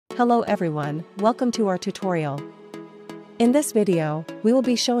Hello everyone, welcome to our tutorial. In this video, we will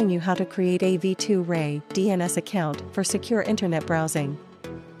be showing you how to create a V2ray DNS account for secure internet browsing.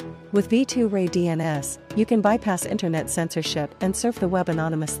 With V2ray DNS, you can bypass internet censorship and surf the web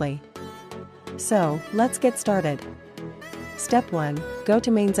anonymously. So, let's get started. Step 1, go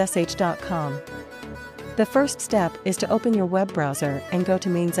to Mainsshcom. The first step is to open your web browser and go to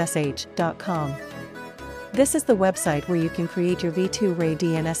Mainsshcom. This is the website where you can create your V2ray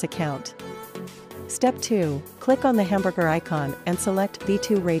DNS account. Step 2, click on the hamburger icon and select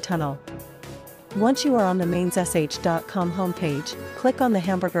V2ray tunnel. Once you are on the Mainsshcom homepage, click on the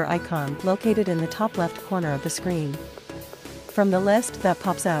hamburger icon located in the top left corner of the screen. From the list that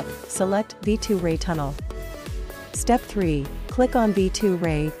pops up, select V2ray tunnel. Step 3, click on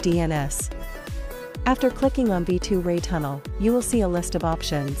V2ray DNS. After clicking on V2ray tunnel, you will see a list of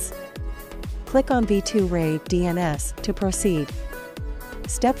options. Click on V2ray DNS to proceed.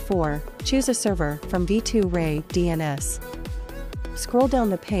 Step 4, choose a server from V2ray DNS. Scroll down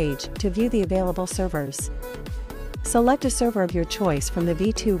the page to view the available servers. Select a server of your choice from the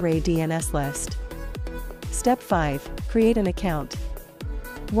V2ray DNS list. Step 5, create an account.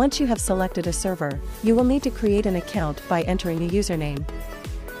 Once you have selected a server, you will need to create an account by entering a username.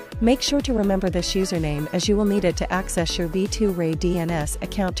 Make sure to remember this username as you will need it to access your V2ray DNS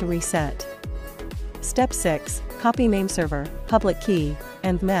account to reset. Step 6, copy nameserver, public key,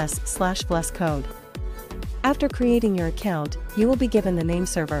 and mess/plus code. After creating your account, you will be given the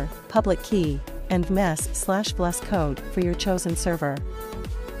nameserver, public key, and mess/plus code for your chosen server.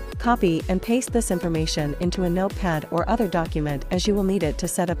 Copy and paste this information into a notepad or other document as you will need it to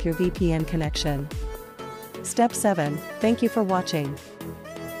set up your VPN connection. Step 7, thank you for watching.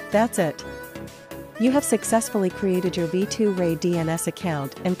 That's it. You have successfully created your V2ray DNS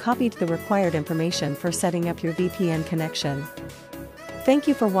account and copied the required information for setting up your VPN connection. Thank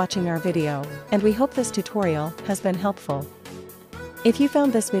you for watching our video, and we hope this tutorial has been helpful. If you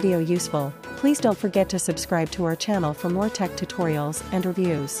found this video useful, please don't forget to subscribe to our channel for more tech tutorials and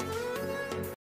reviews.